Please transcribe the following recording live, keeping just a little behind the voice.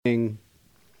the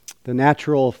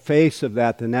natural face of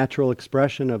that, the natural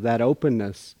expression of that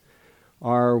openness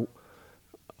are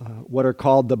what are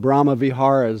called the Brahma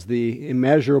Viharas, the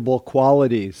immeasurable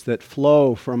qualities that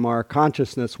flow from our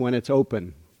consciousness when it's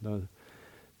open.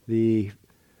 The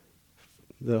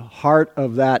heart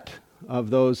of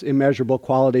those immeasurable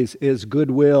qualities is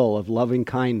goodwill, of loving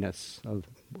kindness,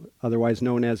 otherwise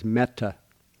known as Metta.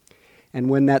 And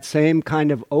when that same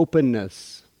kind of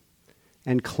openness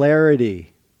and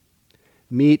clarity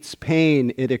meets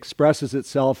pain, it expresses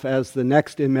itself as the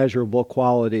next immeasurable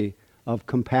quality of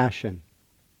compassion.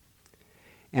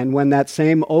 And when that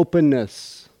same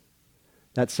openness,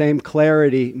 that same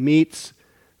clarity meets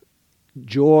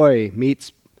joy,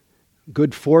 meets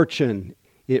good fortune,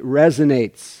 it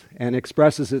resonates and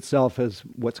expresses itself as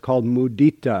what's called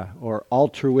mudita, or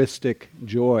altruistic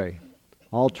joy,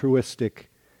 altruistic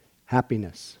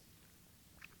happiness,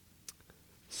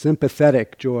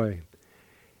 sympathetic joy.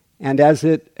 And as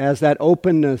that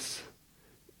openness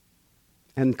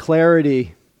and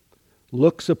clarity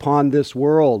looks upon this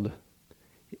world,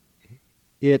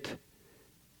 it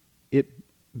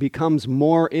becomes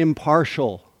more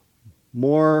impartial,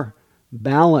 more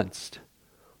balanced,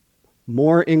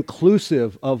 more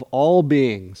inclusive of all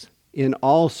beings in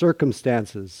all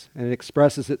circumstances, and it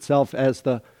expresses itself as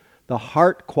the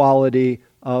heart quality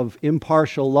of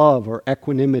impartial love or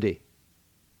equanimity.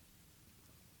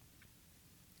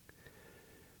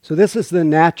 So this is the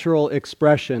natural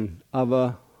expression of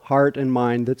a heart and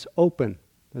mind that's open,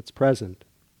 that's present.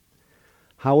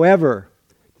 However,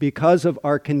 because of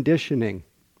our conditioning,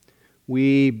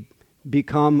 we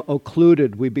become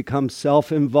occluded, we become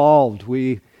self-involved,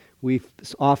 we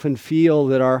often feel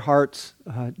that our hearts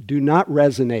do not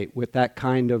resonate with that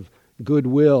kind of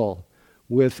goodwill,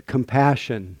 with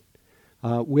compassion,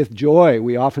 with joy.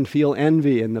 We often feel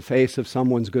envy in the face of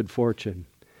someone's good fortune.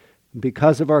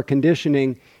 Because of our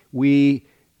conditioning, we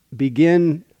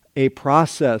begin a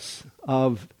process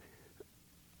of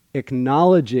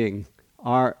acknowledging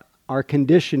our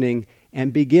conditioning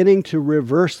and beginning to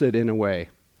reverse it in a way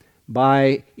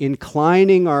by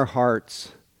inclining our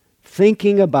hearts,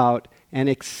 thinking about and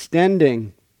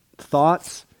extending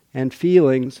thoughts and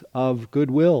feelings of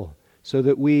goodwill so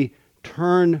that we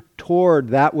turn toward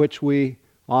that which we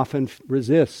often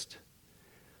resist.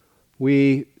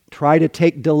 We try to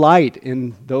take delight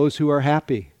in those who are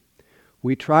happy.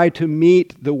 We try to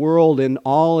meet the world in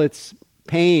all its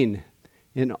pain,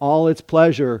 in all its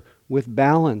pleasure, with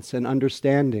balance and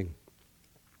understanding.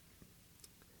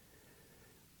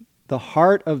 The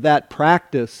heart of that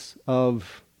practice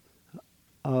of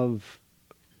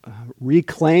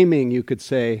reclaiming, you could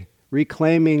say,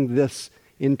 reclaiming this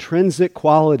intrinsic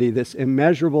quality, this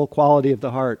immeasurable quality of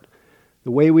the heart,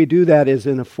 the way we do that is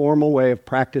in a formal way of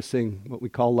practicing what we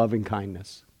call loving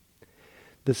kindness.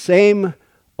 The same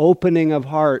opening of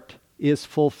heart is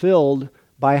fulfilled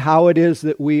by how it is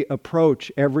that we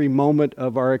approach every moment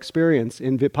of our experience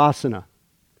in vipassana,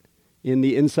 in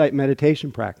the insight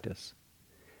meditation practice.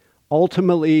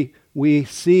 Ultimately, we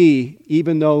see,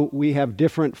 even though we have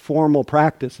different formal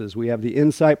practices, we have the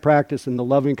insight practice and the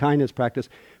loving kindness practice,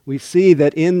 we see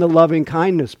that in the loving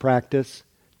kindness practice,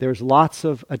 there's lots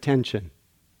of attention.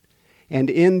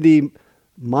 And in the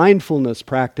mindfulness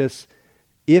practice,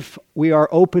 if we are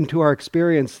open to our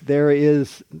experience, there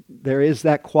is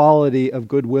that quality of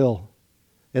goodwill.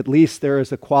 At least there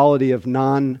is a quality of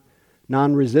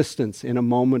non-resistance in a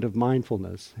moment of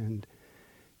mindfulness.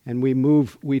 And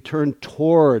we turn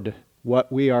toward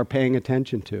what we are paying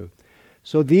attention to.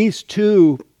 So these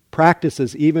two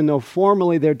practices, even though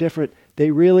formally they're different, they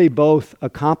really both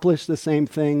accomplish the same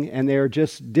thing, and they are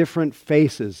just different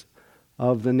faces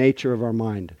of the nature of our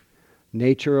mind.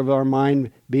 Nature of our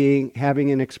mind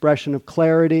having an expression of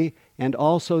clarity, and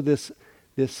also this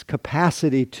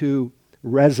capacity to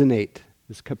resonate,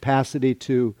 this capacity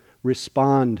to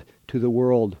respond to the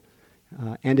world.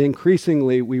 And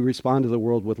increasingly, we respond to the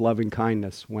world with loving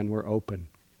kindness when we're open.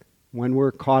 When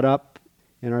we're caught up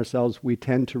in ourselves, we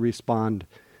tend to respond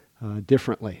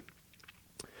differently.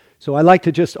 So I'd like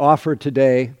to just offer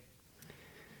today,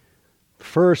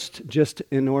 first, just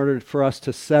in order for us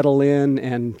to settle in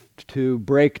and to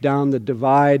break down the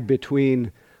divide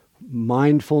between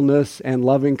mindfulness and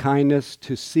loving kindness,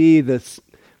 to see this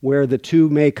where the two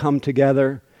may come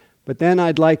together. But then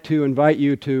I'd like to invite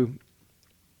you to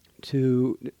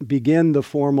begin the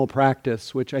formal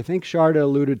practice, which I think Sharda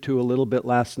alluded to a little bit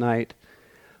last night,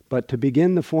 but to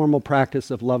begin the formal practice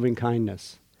of loving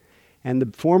kindness. And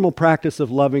the formal practice of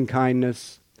loving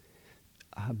kindness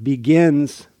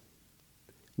begins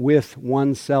with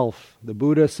oneself. The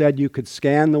Buddha said you could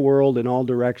scan the world in all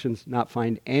directions, not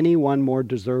find anyone more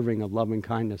deserving of loving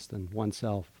kindness than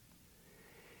oneself.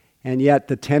 And yet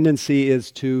the tendency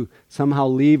is to somehow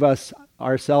leave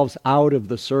ourselves out of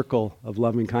the circle of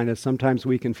loving kindness. Sometimes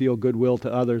we can feel goodwill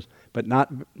to others, but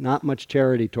not much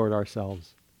charity toward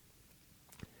ourselves.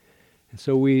 And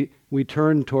so we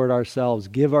turn toward ourselves,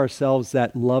 give ourselves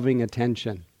that loving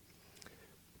attention.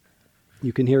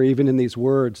 You can hear even in these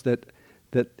words that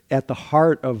at the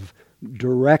heart of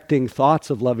directing thoughts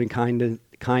of loving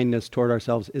kindness toward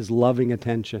ourselves is loving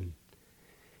attention.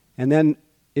 And then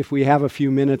if we have a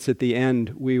few minutes at the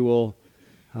end, we will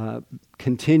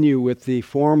continue with the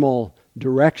formal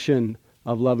direction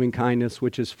of loving kindness,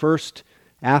 which is first,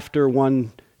 after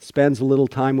one spends a little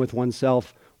time with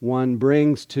oneself, we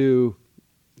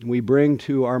bring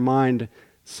to our mind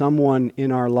someone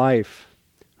in our life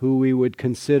who we would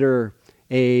consider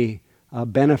a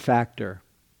benefactor,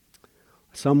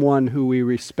 someone who we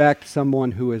respect,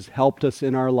 someone who has helped us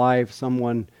in our life,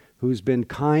 someone who's been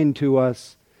kind to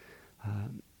us,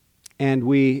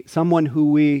 and someone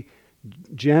who we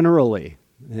generally,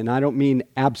 and I don't mean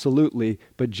absolutely,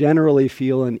 but generally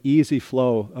feel an easy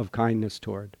flow of kindness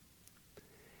toward.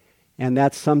 And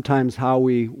that's sometimes how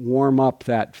we warm up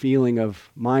that feeling of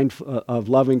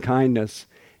loving kindness,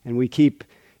 and we keep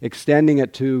extending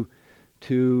it to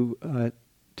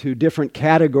different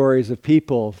categories of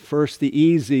people. First the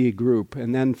easy group,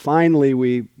 and then finally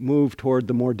we move toward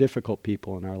the more difficult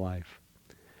people in our life.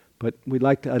 But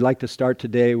I'd like to start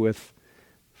today with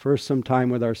first some time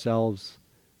with ourselves,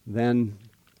 then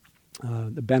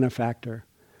the benefactor.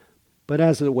 But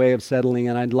as a way of settling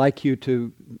in, I'd like you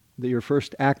to, your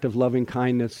first act of loving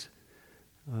kindness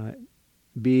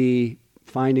be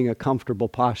finding a comfortable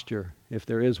posture, if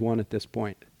there is one at this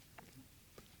point.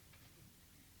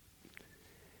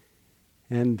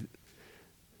 And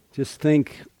just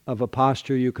think of a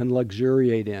posture you can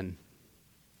luxuriate in.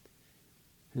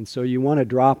 And so you want to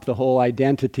drop the whole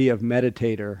identity of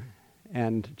meditator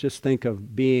and just think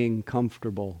of being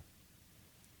comfortable.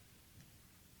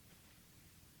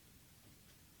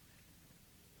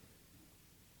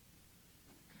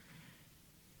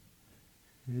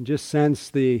 And just sense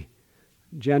the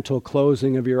gentle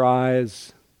closing of your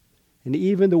eyes. And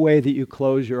even the way that you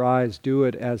close your eyes, do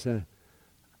it as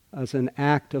an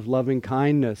act of loving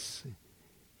kindness,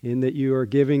 in that you are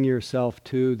giving yourself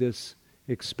to this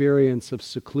experience of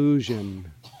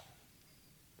seclusion,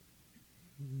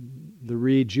 the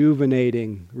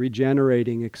regenerating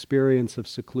experience of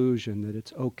seclusion, that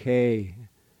it's okay.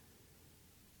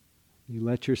 You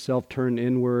let yourself turn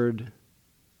inward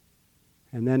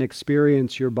and then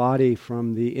experience your body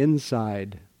from the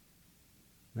inside,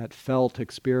 that felt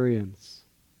experience.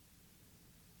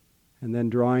 And then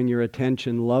drawing your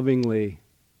attention lovingly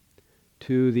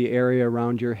to the area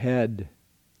around your head.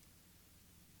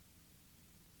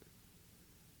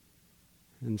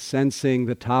 And sensing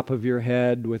the top of your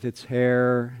head with its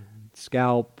hair,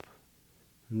 scalp,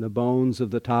 and the bones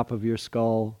of the top of your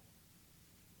skull.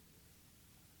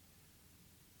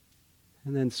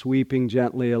 And then sweeping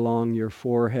gently along your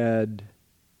forehead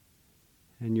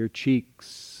and your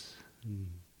cheeks, and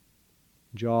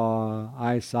jaw,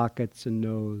 eye sockets, and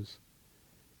nose.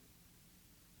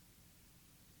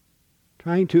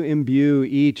 Trying to imbue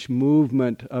each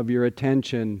movement of your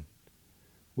attention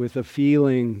with a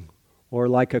feeling or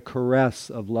like a caress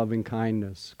of loving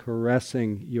kindness,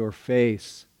 caressing your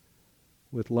face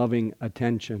with loving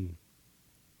attention.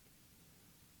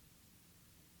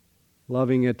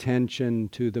 Loving attention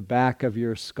to the back of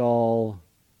your skull,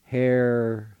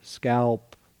 hair,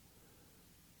 scalp,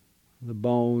 the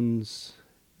bones.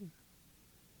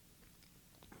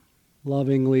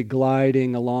 Lovingly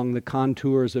gliding along the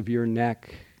contours of your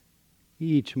neck,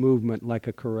 each movement like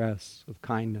a caress of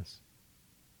kindness.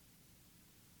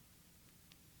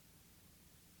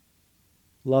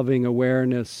 Loving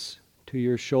awareness to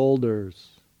your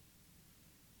shoulders,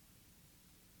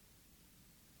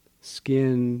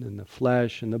 skin and the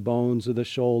flesh and the bones of the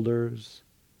shoulders,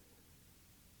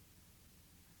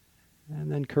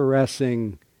 and then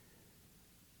caressing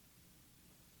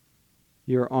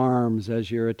your arms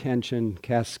as your attention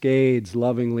cascades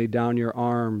lovingly down your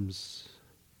arms,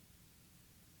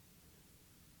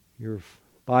 your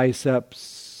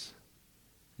biceps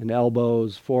and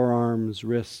elbows, forearms,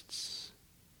 wrists,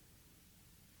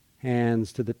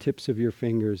 hands to the tips of your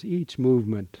fingers, each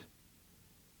movement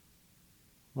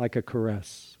like a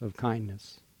caress of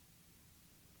kindness.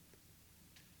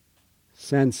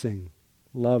 Sensing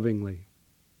lovingly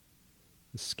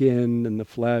the skin and the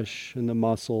flesh and the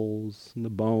muscles and the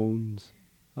bones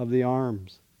of the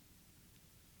arms.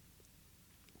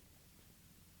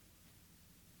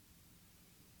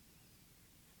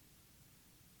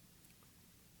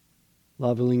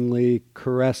 lovingly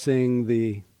caressing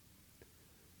the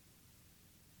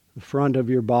front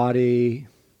of your body,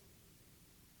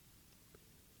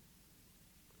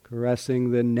 caressing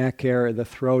the neck area, the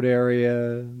throat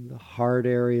area, the heart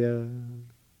area,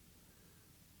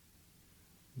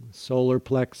 solar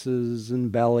plexus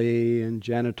and belly and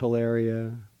genital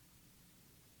area,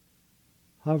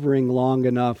 hovering long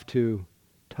enough to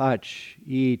touch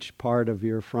each part of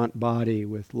your front body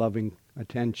with loving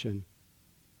attention.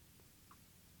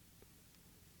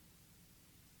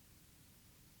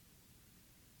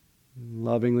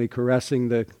 Lovingly caressing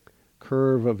the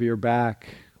curve of your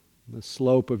back, the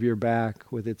slope of your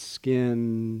back with its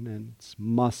skin and its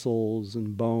muscles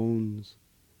and bones,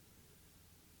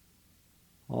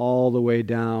 all the way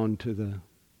down to the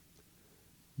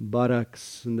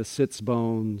buttocks and the sits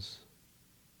bones.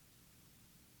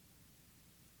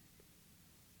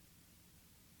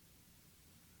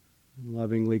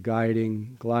 Lovingly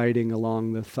gliding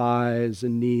along the thighs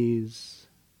and knees,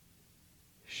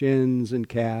 shins and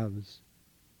calves,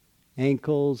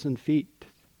 ankles and feet,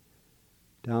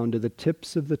 down to the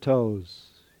tips of the toes.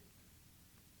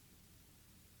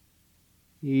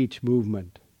 Each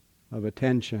movement of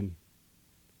attention,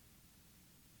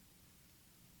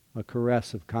 a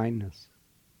caress of kindness.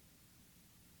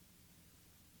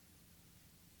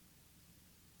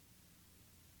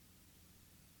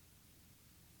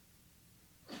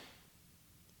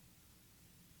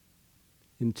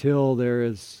 Until there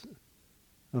is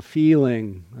a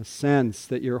feeling, a sense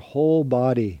that your whole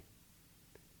body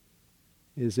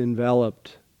is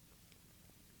enveloped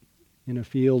in a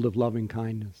field of loving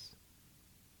kindness.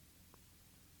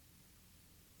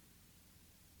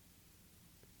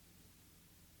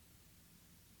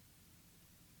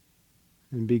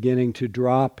 And beginning to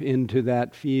drop into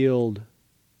that field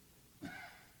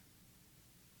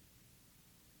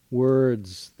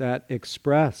words that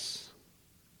express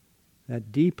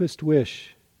that deepest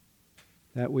wish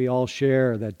that we all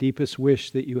share, that deepest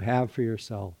wish that you have for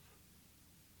yourself.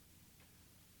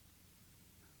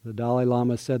 The Dalai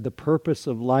Lama said the purpose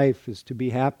of life is to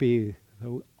be happy.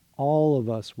 So all of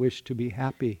us wish to be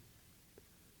happy.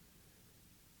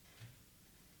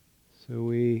 So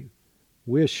we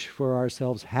wish for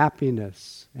ourselves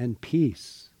happiness and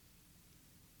peace.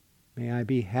 May I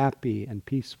be happy and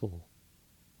peaceful.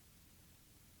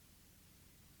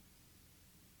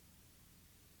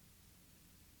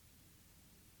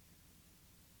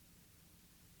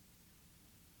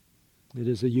 It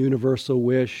is a universal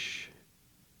wish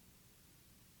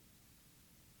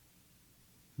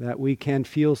that we can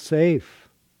feel safe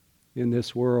in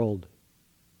this world.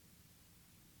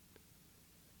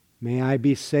 May I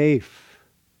be safe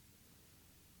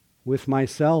with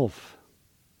myself,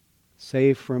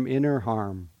 safe from inner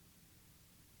harm.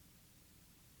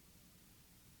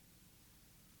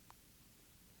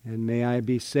 And may I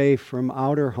be safe from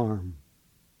outer harm.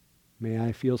 May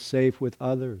I feel safe with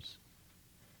others.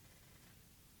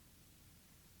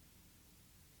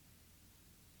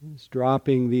 It's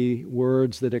dropping the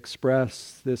words that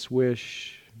express this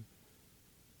wish,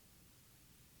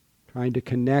 trying to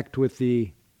connect with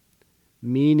the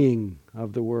meaning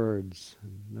of the words,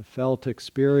 and the felt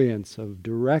experience of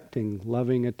directing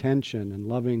loving attention and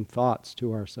loving thoughts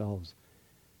to ourselves.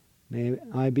 May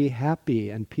I be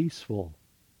happy and peaceful.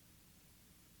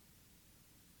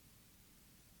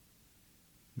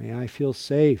 May I feel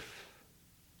safe.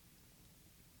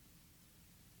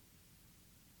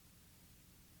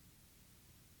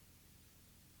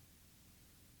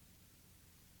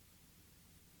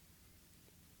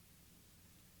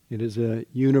 It is a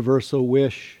universal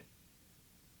wish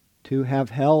to have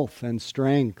health and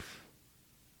strength.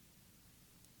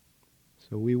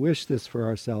 So we wish this for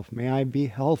ourselves. May I be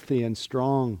healthy and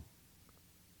strong.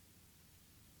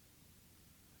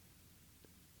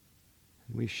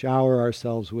 We shower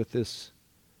ourselves with this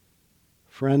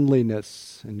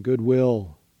friendliness and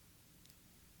goodwill.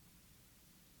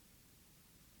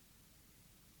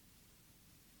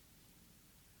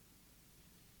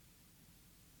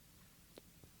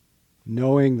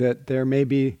 Knowing that there may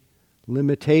be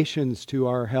limitations to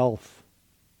our health.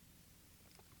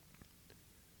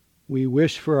 We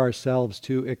wish for ourselves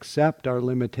to accept our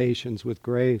limitations with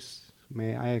grace.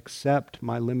 May I accept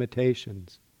my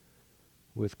limitations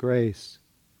with grace.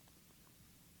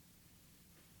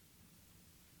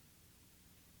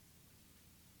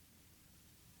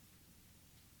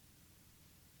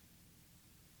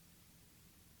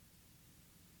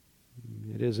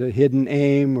 It is a hidden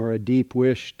aim or a deep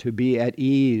wish to be at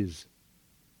ease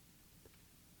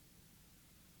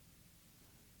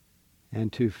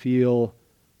and to feel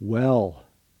well,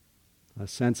 a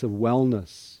sense of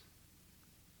wellness.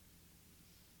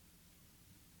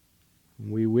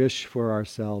 We wish for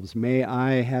ourselves, may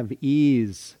I have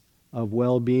ease of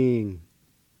well-being.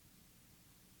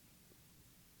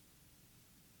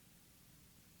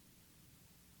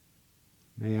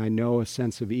 May I know a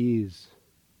sense of ease.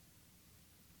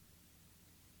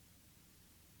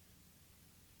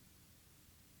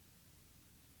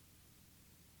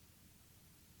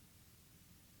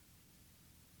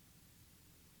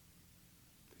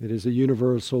 It is a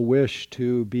universal wish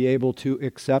to be able to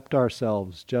accept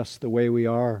ourselves just the way we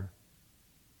are.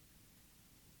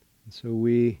 And so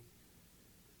we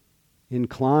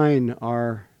incline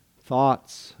our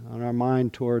thoughts and our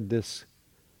mind toward this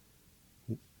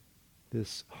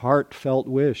heartfelt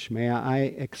wish. May I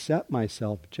accept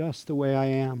myself just the way I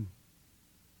am.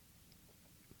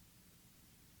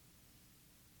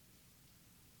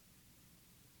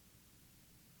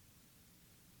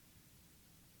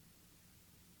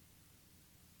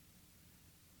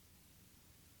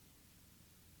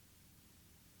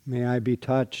 May I be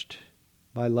touched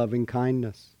by loving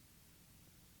kindness.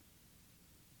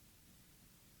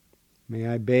 May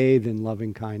I bathe in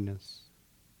loving kindness.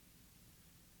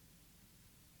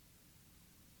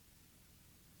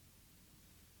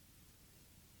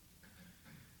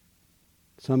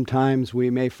 Sometimes we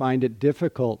may find it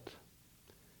difficult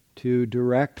to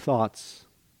direct thoughts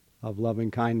of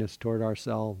loving kindness toward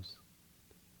ourselves.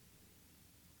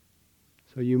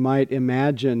 So you might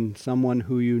imagine someone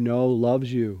who you know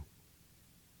loves you,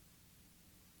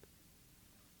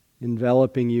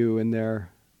 enveloping you in their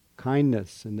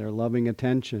kindness and their loving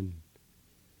attention,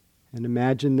 and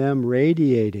imagine them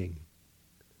radiating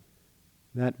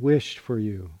that wish for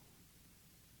you.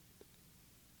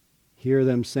 Hear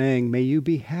them saying, may you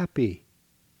be happy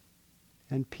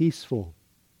and peaceful.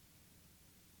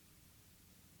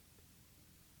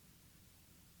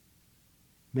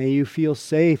 May you feel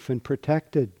safe and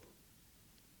protected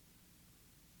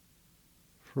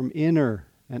from inner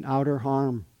and outer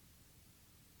harm.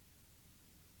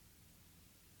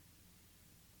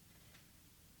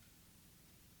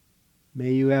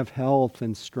 May you have health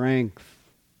and strength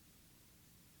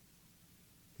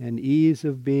and ease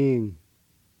of being.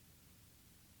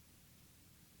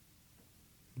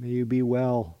 May you be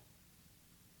well.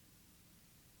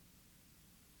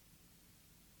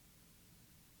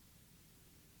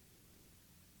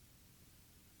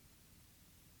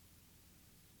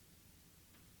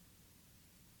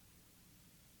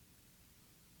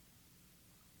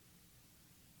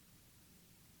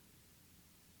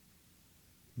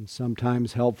 And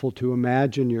sometimes helpful to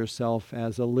imagine yourself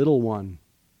as a little one.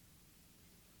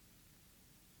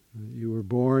 You were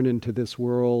born into this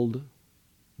world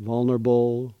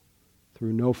vulnerable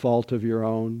through no fault of your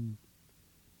own.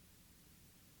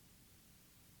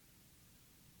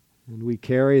 And we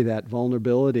carry that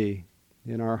vulnerability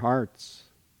in our hearts,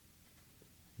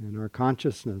 in our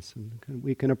consciousness. And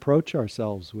we can approach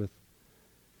ourselves with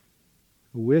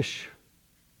a wish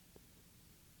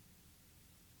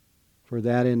for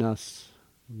that in us,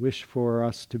 a wish for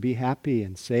us to be happy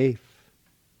and safe,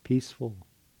 peaceful.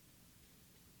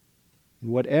 In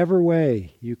whatever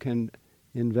way you can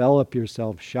envelop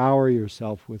yourself, shower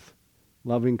yourself with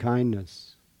loving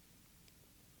kindness.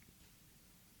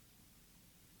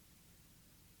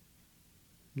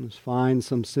 Just find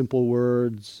some simple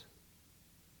words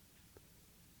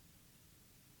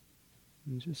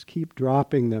and just keep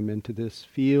dropping them into this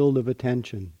field of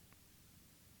attention,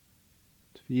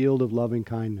 this field of loving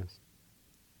kindness.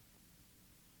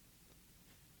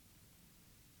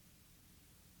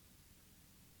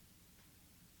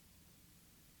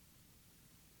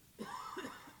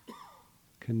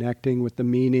 Connecting with the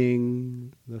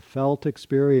meaning, the felt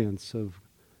experience of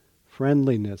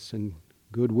friendliness and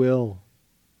goodwill.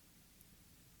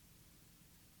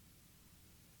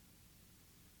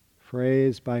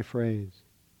 Phrase by phrase.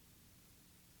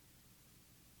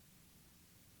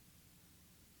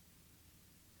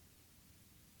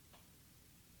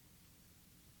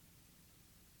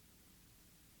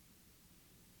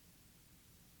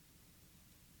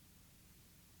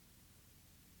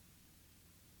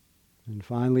 And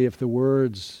finally, if the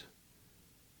words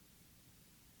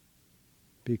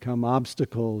become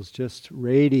obstacles, just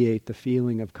radiate the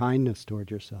feeling of kindness toward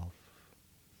yourself,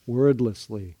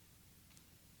 wordlessly.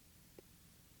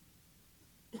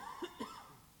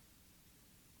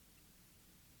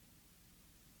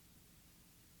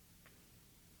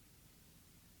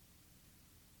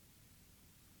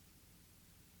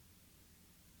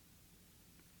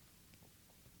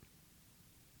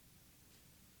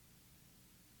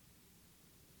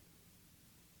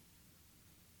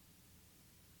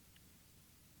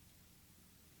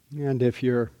 And if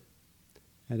you're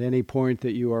at any point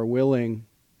that you are willing,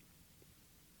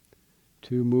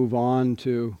 to move on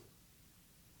to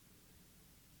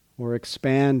or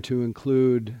expand to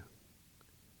include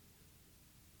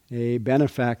a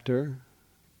benefactor.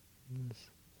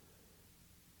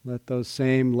 Let those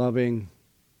same loving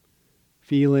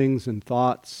feelings and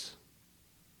thoughts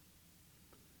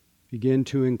begin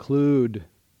to include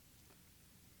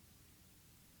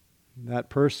that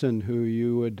person who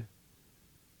you would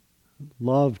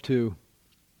love to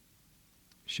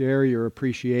share your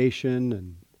appreciation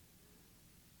and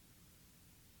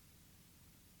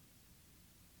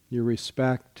your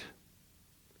respect.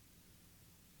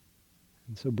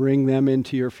 And so bring them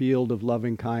into your field of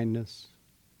loving kindness.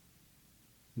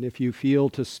 And if you feel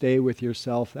to stay with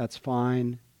yourself, that's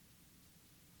fine.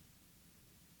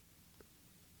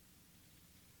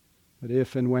 But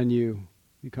if and when you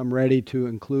become ready to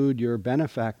include your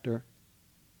benefactor,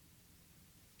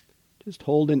 just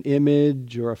hold an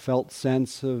image or a felt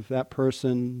sense of that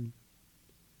person.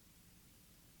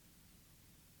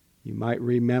 You might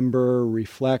remember,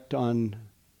 reflect on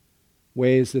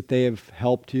ways that they have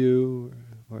helped you,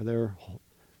 or their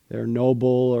noble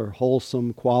or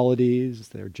wholesome qualities,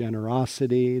 their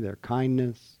generosity, their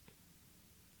kindness.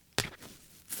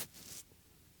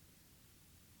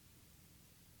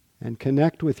 And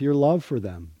connect with your love for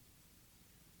them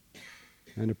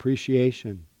and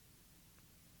appreciation.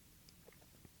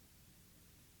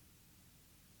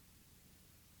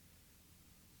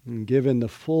 And given the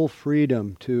full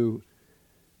freedom to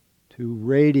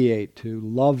radiate, to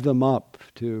love them up,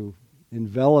 to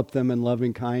envelop them in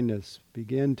loving kindness,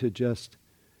 begin to just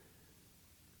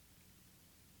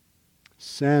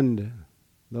send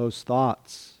those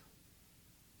thoughts.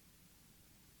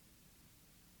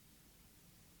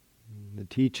 In the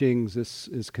teachings, this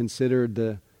is considered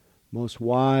the most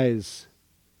wise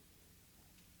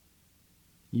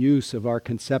use of our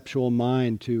conceptual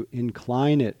mind, to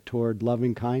incline it toward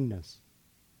loving kindness.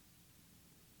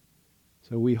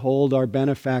 So we hold our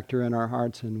benefactor in our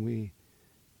hearts and we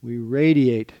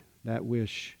radiate that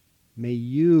wish. May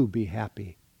you be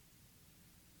happy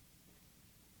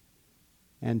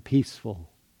and peaceful.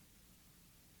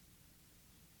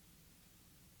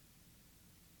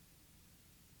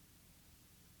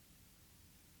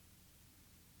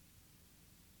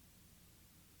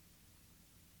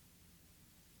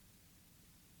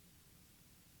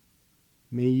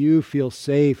 May you feel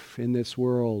safe in this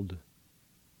world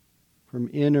from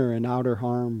inner and outer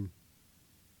harm.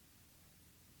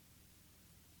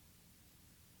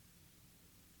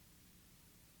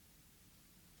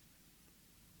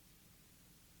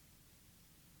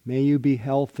 May you be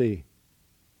healthy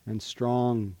and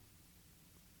strong.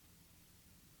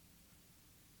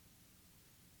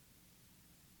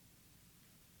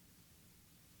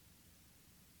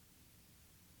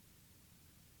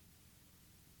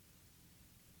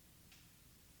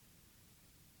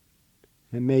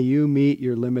 And may you meet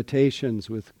your limitations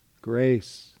with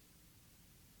grace.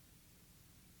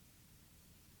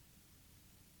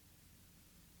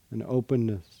 And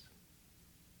openness.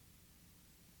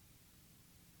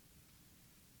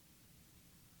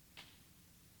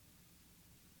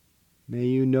 May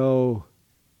you know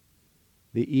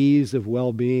the ease of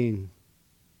well-being.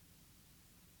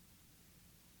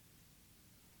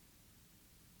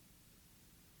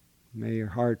 May your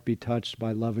heart be touched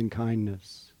by loving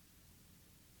kindness.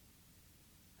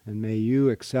 And may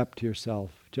you accept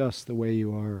yourself just the way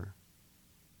you are.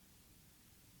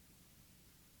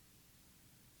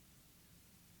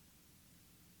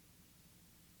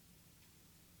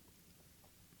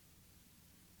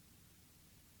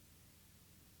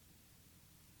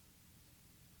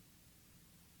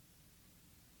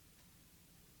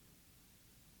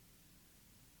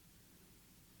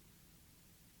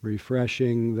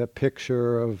 Refreshing the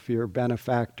picture of your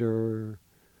benefactor,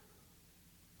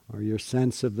 or your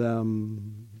sense of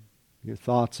them, your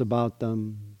thoughts about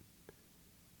them,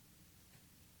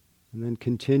 and then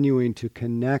continuing to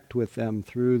connect with them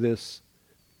through this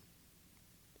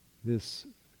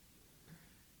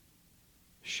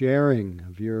sharing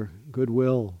of your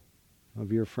goodwill,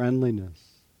 of your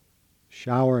friendliness,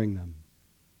 showering them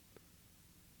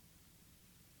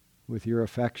with your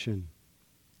affection.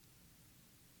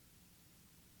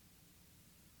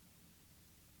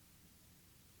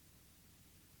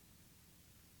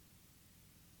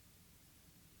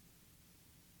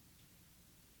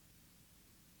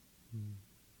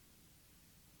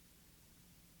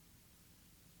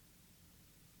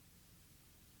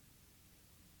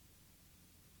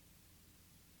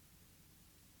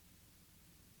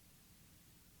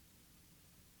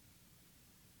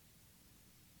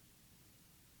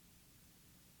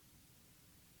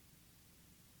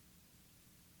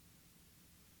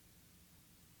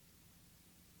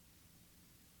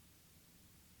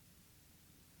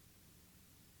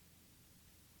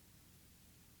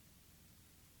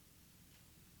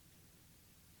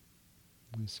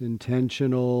 This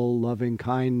intentional loving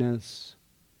kindness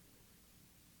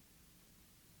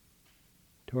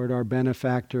toward our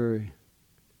benefactor,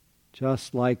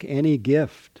 just like any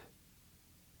gift,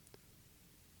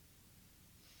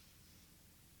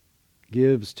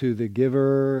 gives to the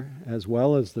giver as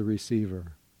well as the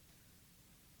receiver.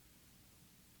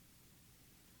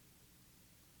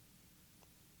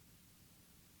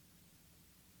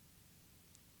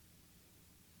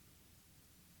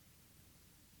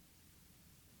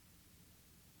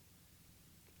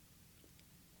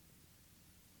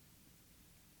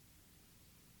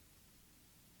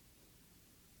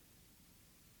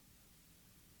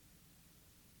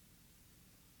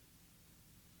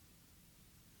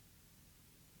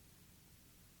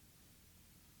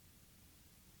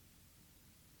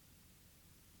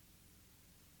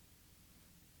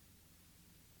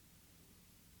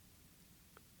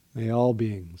 May all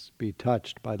beings be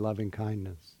touched by loving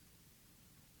kindness.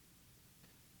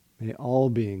 May all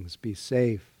beings be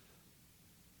safe,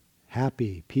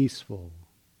 happy, peaceful,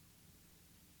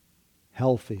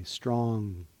 healthy,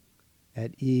 strong,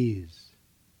 at ease.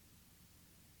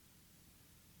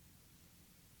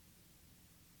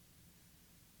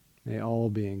 May all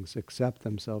beings accept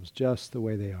themselves just the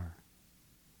way they are.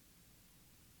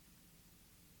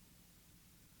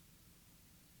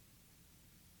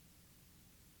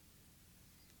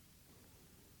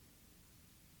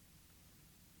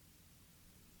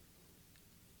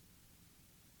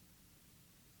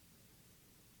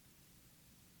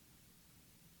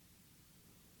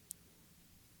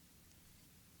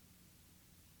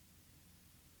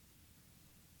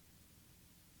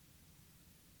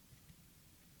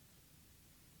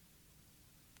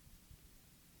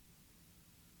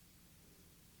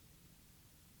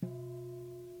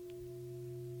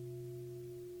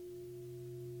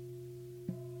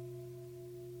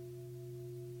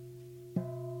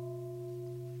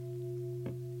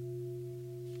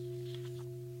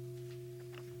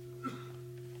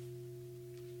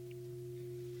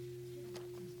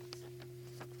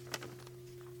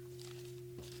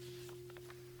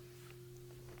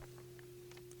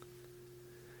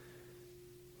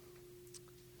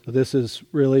 So this is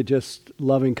really just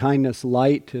loving kindness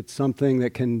light. It's something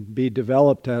that can be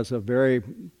developed as a very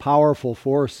powerful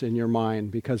force in your mind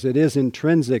because it is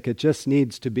intrinsic. It just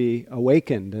needs to be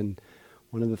awakened. And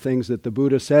one of the things that the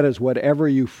Buddha said is whatever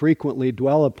you frequently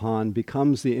dwell upon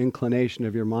becomes the inclination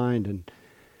of your mind.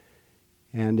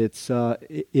 And it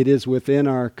is within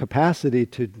our capacity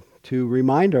to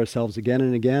remind ourselves again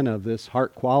and again of this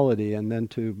heart quality and then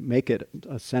to make it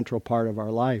a central part of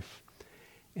our life.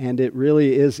 And it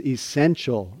really is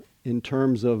essential in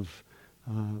terms of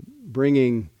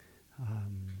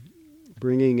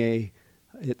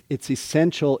it's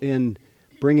essential in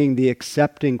bringing the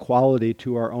accepting quality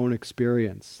to our own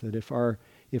experience. That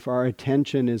if our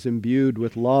attention is imbued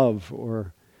with love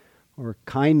or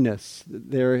kindness,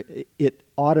 it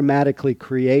automatically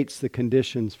creates the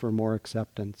conditions for more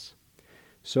acceptance.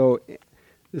 So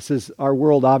our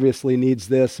world obviously needs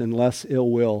this and less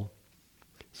ill will.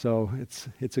 So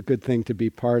it's a good thing to be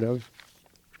part of.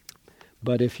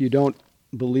 But if you don't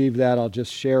believe that, I'll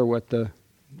just share what the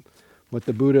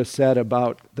Buddha said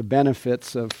about the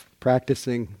benefits of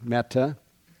practicing metta.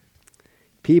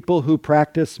 People who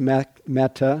practice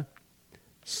metta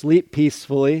sleep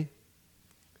peacefully,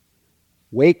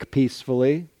 wake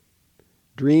peacefully,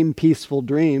 dream peaceful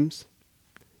dreams.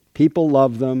 People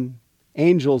love them.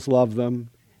 Angels love them.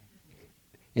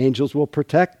 Angels will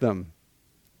protect them.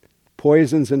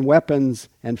 Poisons and weapons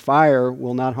and fire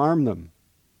will not harm them.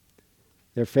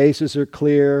 Their faces are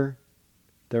clear,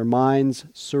 their minds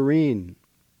serene.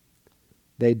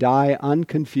 They die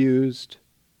unconfused,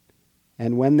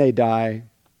 and when they die,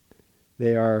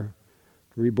 they are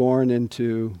reborn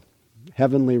into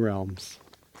heavenly realms.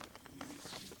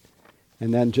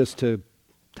 And then just to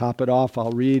top it off,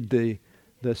 I'll read the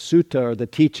sutta, or the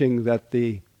teaching that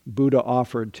the Buddha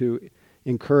offered to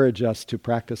encourage us to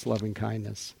practice loving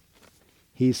kindness.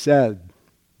 He said,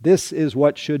 "This is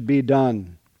what should be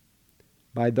done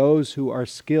by those who are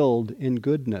skilled in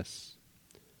goodness,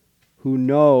 who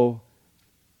know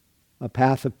a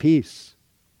path of peace.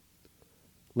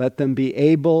 Let them be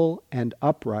able and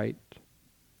upright,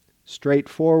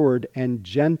 straightforward and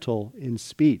gentle in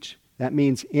speech." That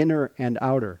means inner and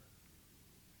outer.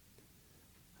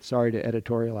 Sorry to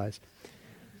editorialize.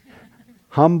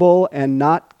 Humble and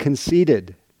not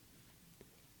conceited,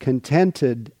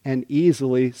 contented and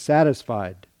easily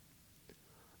satisfied,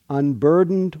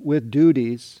 unburdened with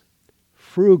duties,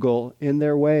 frugal in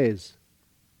their ways,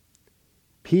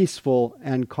 peaceful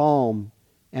and calm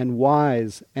and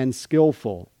wise and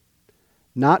skillful,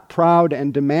 not proud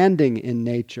and demanding in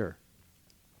nature.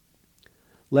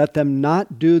 Let them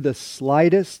not do the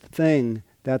slightest thing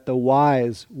that the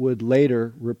wise would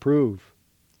later reprove.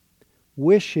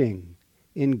 Wishing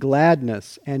in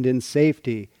gladness and in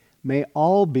safety, may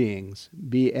all beings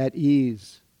be at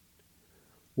ease.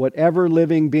 Whatever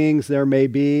living beings there may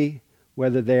be,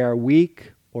 whether they are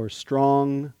weak or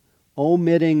strong,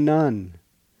 omitting none,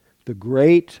 the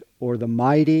great or the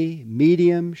mighty,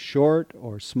 medium, short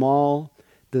or small,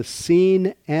 the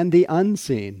seen and the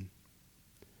unseen,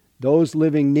 those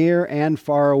living near and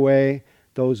far away,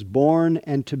 those born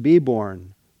and to be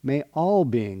born, may all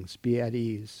beings be at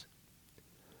ease.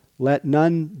 Let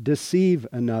none deceive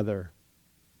another,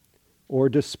 or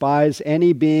despise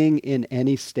any being in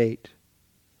any state.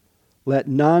 Let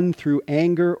none through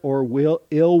anger or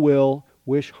ill will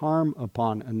wish harm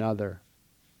upon another.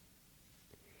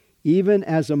 Even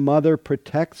as a mother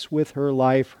protects with her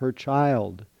life her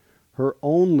child, her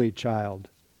only child,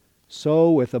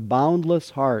 so with a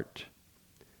boundless heart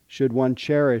should one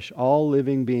cherish all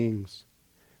living beings,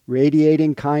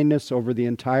 radiating kindness over the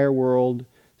entire world,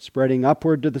 spreading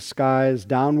upward to the skies,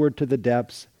 downward to the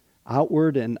depths,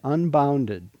 outward and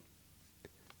unbounded,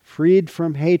 freed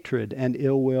from hatred and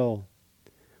ill will,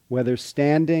 whether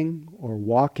standing or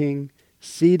walking,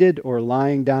 seated or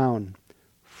lying down,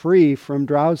 free from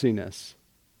drowsiness.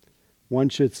 One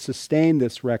should sustain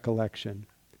this recollection.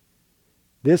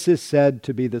 This is said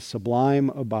to be the sublime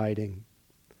abiding.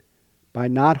 By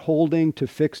not holding to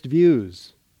fixed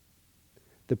views,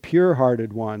 the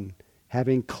pure-hearted one,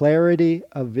 having clarity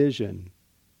of vision,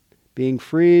 being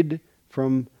freed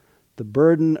from the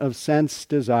burden of sense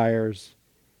desires,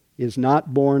 is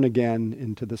not born again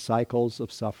into the cycles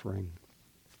of suffering.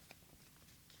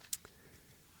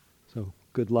 So,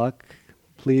 good luck.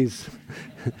 Please,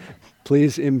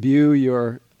 please imbue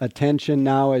your attention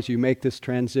now as you make this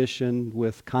transition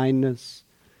with kindness,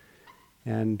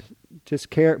 and just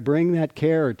bring that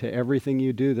care to everything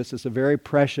you do. This is a very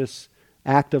precious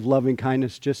act of loving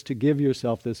kindness, just to give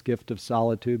yourself this gift of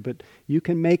solitude, but you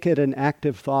can make it an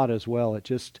active thought as well. It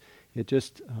just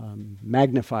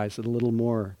magnifies it a little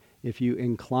more if you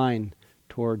incline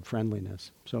toward friendliness.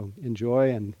 So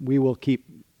enjoy, and we will keep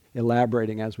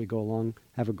elaborating as we go along.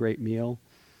 Have a great meal.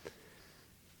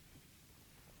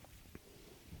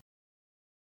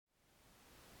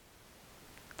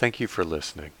 Thank you for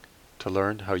listening. To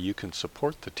learn how you can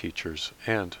support the teachers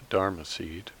and Dharma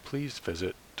Seed, please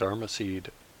visit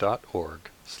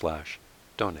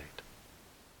dharmaseed.org/donate.